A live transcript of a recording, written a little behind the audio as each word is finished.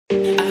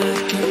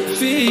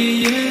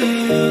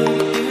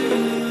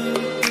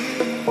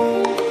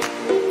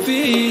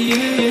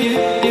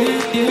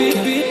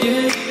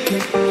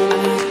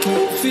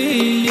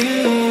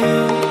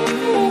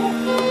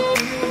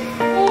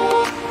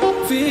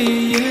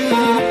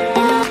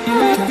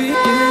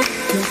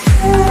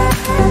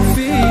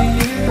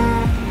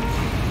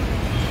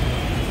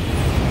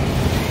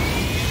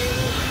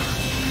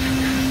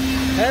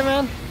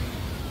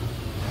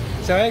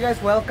Alright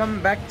guys,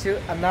 welcome back to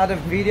another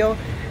video,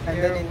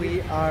 and then we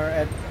are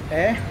at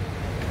a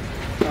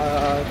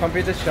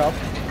computer shop.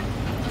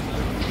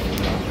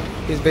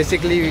 It's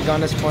basically we're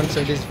gonna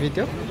sponsor this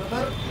video.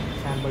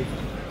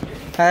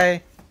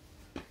 Hi.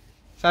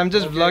 So I'm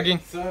just vlogging.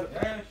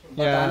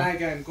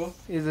 Yeah,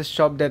 it's a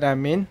shop that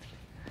I'm in.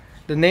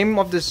 The name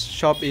of this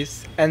shop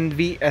is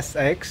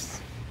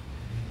N.V.S.X.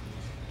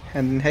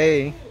 And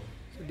hey,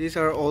 so these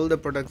are all the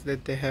products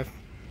that they have.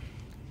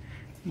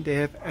 They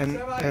have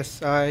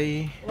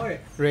NSI,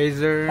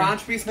 Razer.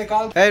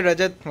 Hey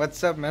Rajat,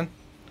 what's up, man?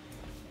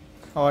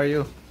 How are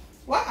you?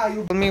 What are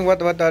you? Tell me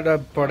what are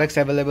the products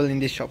available in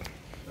this shop?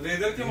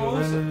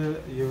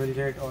 You will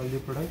get all the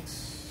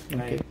products,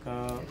 okay, like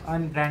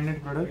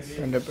unbranded products,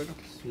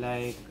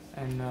 like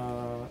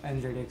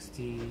N.V.S.X,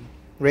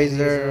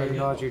 Razer,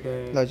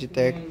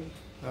 Logitech,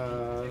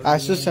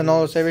 Asus and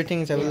all, so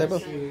everything is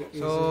available.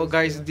 So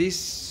guys,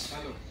 this,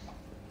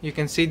 you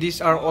can see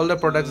these are all the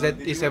products that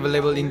is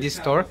available in this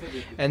store.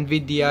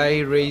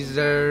 NVIDIA,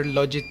 Razer,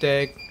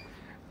 Logitech,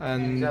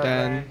 and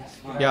then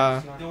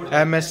yeah,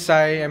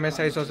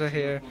 MSI is also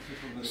here.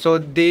 So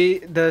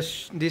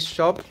this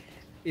shop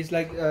is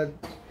like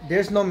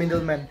there's no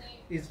middleman.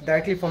 It's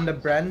directly from the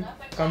brand,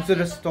 comes to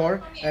the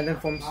store, and then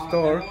from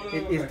store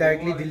it is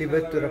directly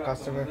delivered to the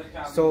customer.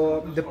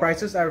 So the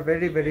prices are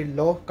very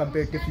low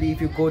comparatively if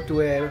you go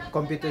to a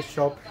computer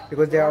shop,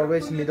 because there are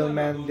always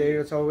middlemen,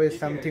 there's always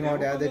something or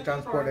the other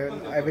transport,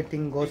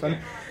 everything goes on.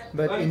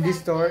 But in this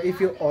store, if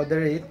you order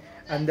it,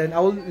 and then I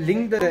will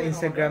link the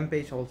Instagram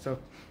page also.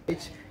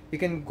 You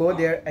can go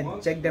there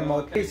and check them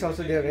out. It's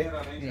also there, right?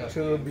 Yeah.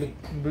 So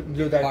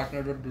Blue Dart.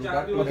 Partnered with Blue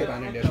Dart. Okay.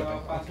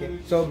 Okay.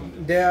 So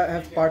they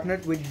have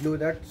partnered with Blue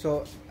Dart.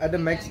 So at the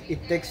max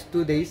it takes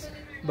 2 days,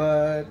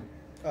 but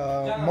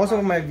most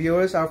of my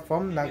viewers are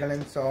from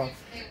Nagaland, so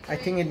I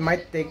think it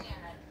might take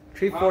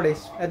 3-4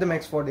 days, at the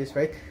max 4 days,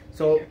 right?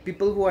 So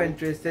people who are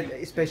interested,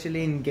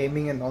 especially in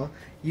gaming and all,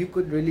 you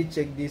could really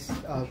check this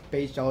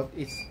page out.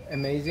 It's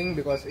amazing,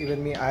 because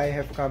even me, I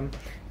have come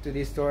to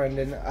this store and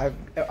then I've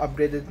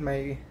upgraded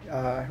my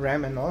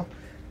RAM and all.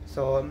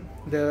 So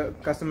the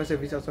customer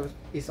service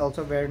is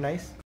also very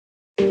nice.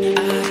 I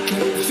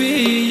can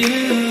feel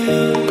you.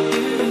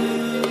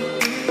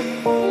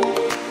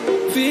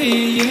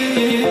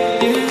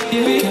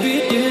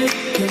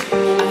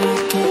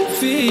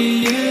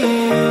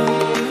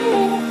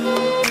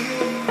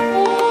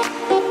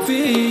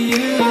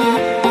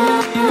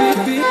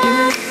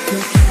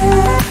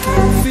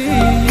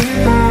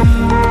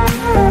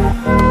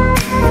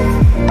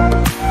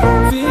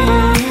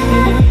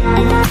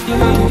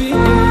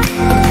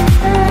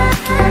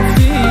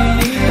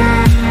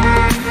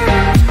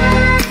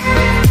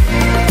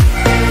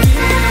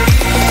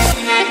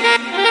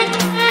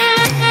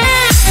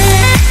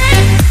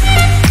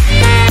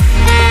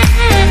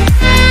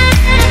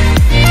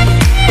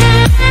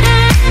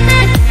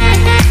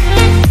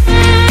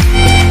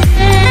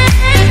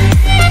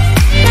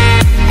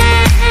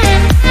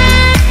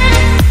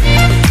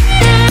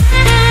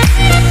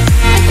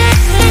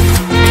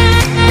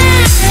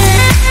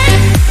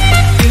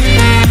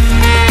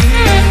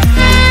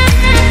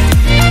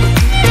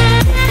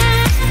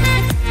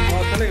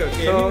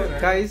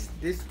 Guys,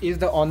 this is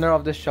the owner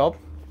of the shop.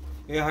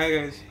 Yeah, hi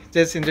guys.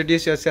 Just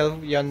introduce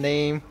yourself, your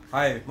name.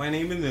 Hi, my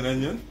name is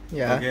Niranjan.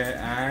 Yeah. Okay,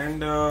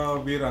 and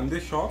we run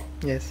this shop.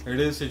 Yes. It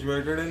is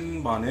situated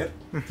in Baner.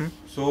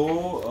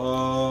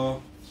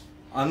 So,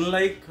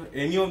 unlike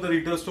any of the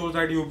retail stores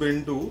that you've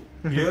been to,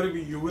 here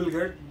you will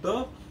get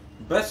the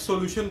best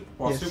solution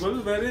possible,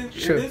 where it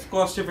is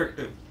cost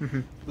effective.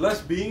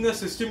 Plus, being a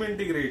system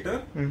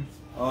integrator,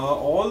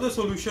 all the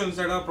solutions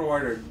that are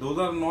provided, those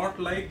are not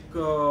like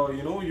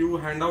you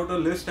hand out a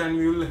list and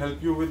we will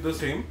help you with the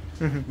same.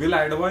 We'll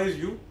advise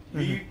you.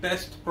 We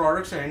test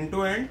products end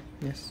to end.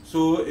 Yes.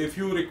 So if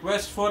you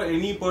request for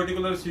any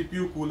particular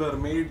CPU cooler,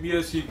 may it be a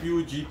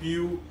CPU,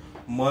 GPU,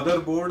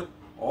 motherboard,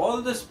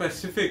 all the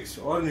specifics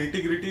or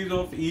nitty-gritties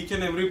of each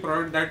and every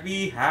product that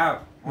we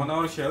have on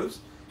our shelves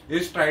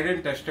is tried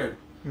and tested.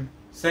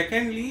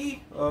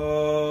 Secondly,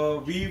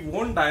 we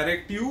won't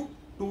direct you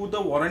to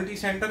the warranty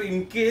center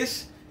in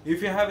case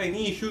if you have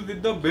any issues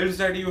with the builds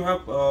that you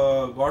have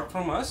got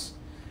from us.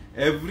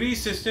 Every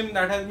system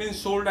that has been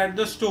sold at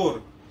the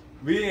store,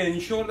 we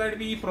ensure that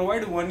we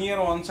provide 1 year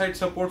on-site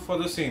support for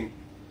the same.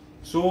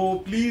 So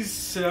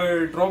please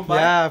drop by.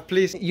 Yeah,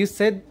 please. You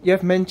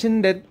have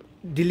mentioned that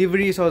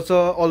delivery is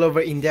also all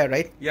over India,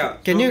 right? Yeah.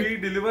 We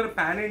deliver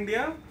pan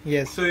India.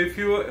 Yes. So if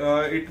you,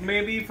 it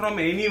may be from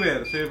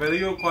anywhere. So whether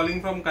you're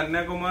calling from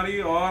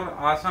Kanyakumari or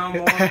Assam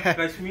or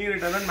Kashmir,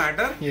 it doesn't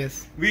matter.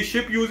 Yes. We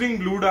ship using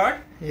Blue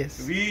Dart.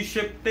 Yes. We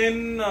shipped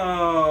in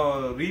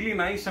really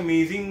nice,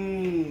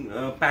 amazing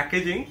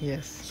packaging.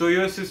 Yes. So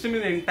your system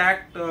is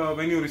intact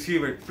when you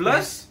receive it.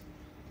 Plus,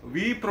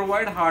 we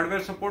provide hardware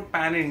support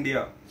pan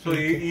India. So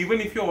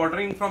even if you're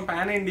ordering from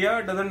pan India,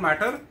 it doesn't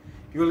matter.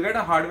 You will get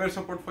a hardware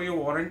support for your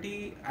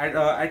warranty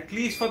at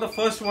least for the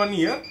first 1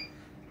 year.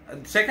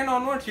 Second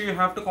onwards, you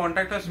have to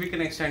contact us. We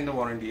can extend the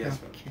warranty as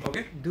well.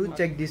 Okay. Do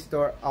check this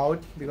store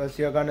out because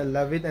you're gonna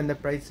love it, and the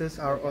prices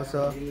are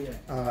also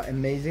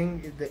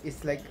amazing.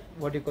 It's like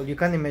what you call, you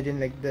can't imagine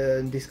like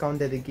the discount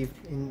that they give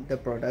in the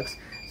products.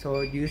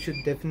 So you should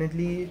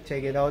definitely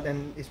check it out,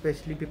 and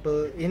especially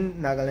people in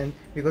Nagaland,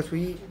 because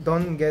we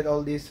don't get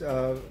all these.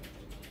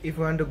 If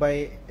we want to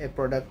buy a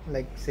product,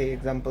 like say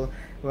example,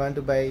 we want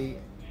to buy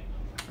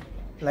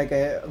like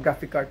a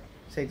graphic card,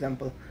 say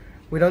example,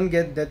 we don't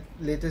get that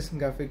latest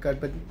graphic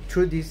card, but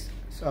through this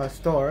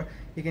store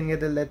you can get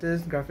the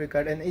latest graphic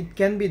card, and it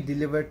can be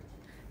delivered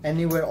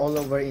anywhere all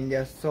over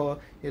India, so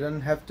you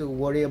don't have to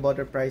worry about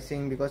the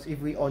pricing. Because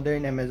if we order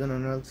in Amazon or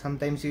not,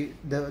 sometimes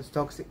the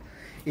stock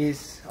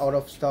is out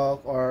of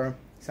stock, or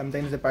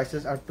sometimes the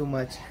prices are too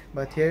much,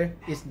 but here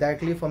it's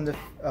directly from the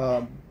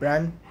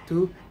brand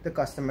to the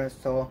customers,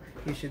 so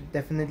you should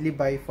definitely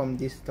buy from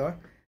this store.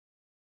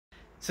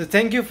 So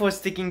thank you for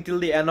sticking till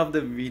the end of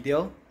the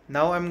video.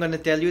 Now I'm gonna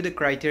tell you the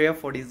criteria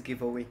for this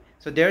giveaway.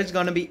 So there's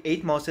gonna be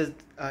 8 mouses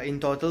in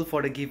total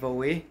for the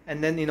giveaway,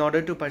 and then in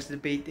order to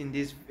participate in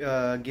this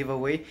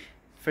giveaway,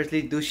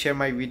 firstly do share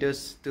my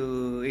videos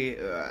to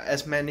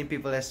as many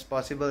people as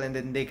possible, and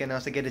then they can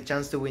also get a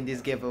chance to win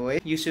this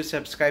giveaway. You should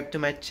subscribe to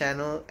my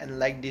channel and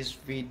like this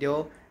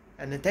video,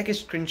 and then take a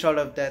screenshot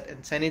of that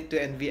and send it to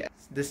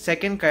N.V.S.X. The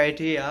second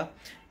criteria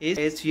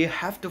is you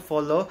have to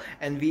follow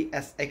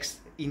N.V.S.X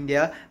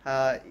India.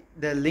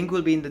 The link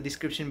will be in the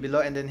description below,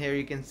 and then here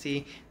you can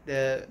see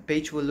the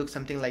page will look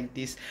something like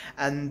this.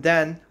 And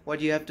then what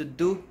you have to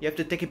do, you have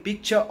to take a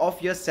picture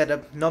of your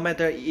setup, no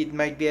matter it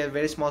might be a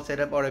very small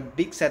setup or a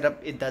big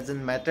setup, it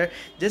doesn't matter.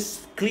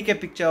 Just click a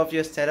picture of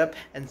your setup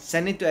and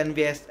send it to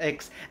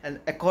N.V.S.X, and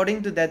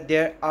according to that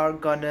they are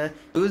gonna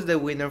choose the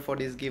winner for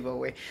this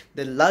giveaway.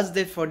 The last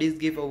date for this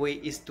giveaway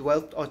is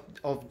 12th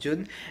of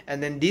June,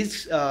 and then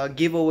this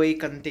giveaway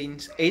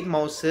contains 8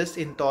 mouses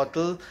in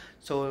total,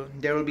 so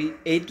there will be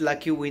 8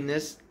 lucky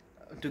winners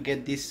to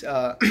get this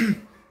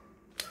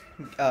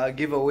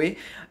giveaway.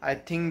 I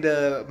think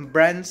the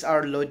brands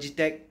are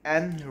Logitech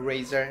and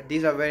Razer.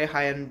 These are very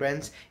high-end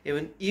brands.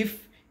 Even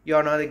if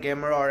you're not a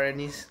gamer or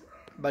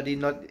anybody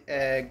not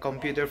a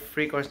computer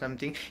freak or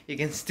something, you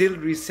can still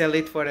resell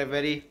it for a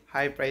very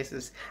high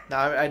prices.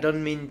 Now I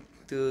don't mean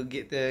to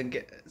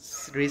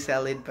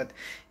resell it, but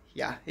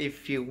yeah,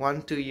 if you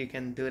want to, you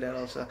can do that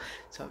also.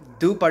 So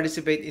do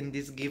participate in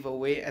this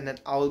giveaway, and then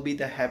I'll be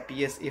the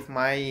happiest if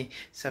my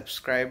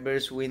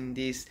subscribers win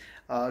this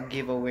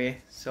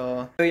giveaway.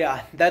 So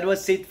yeah, that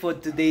was it for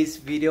today's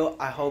video.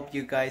 I hope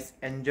you guys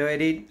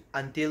enjoyed it.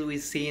 Until we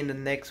see in the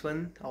next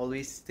one,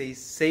 always stay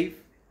safe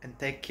and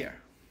take care.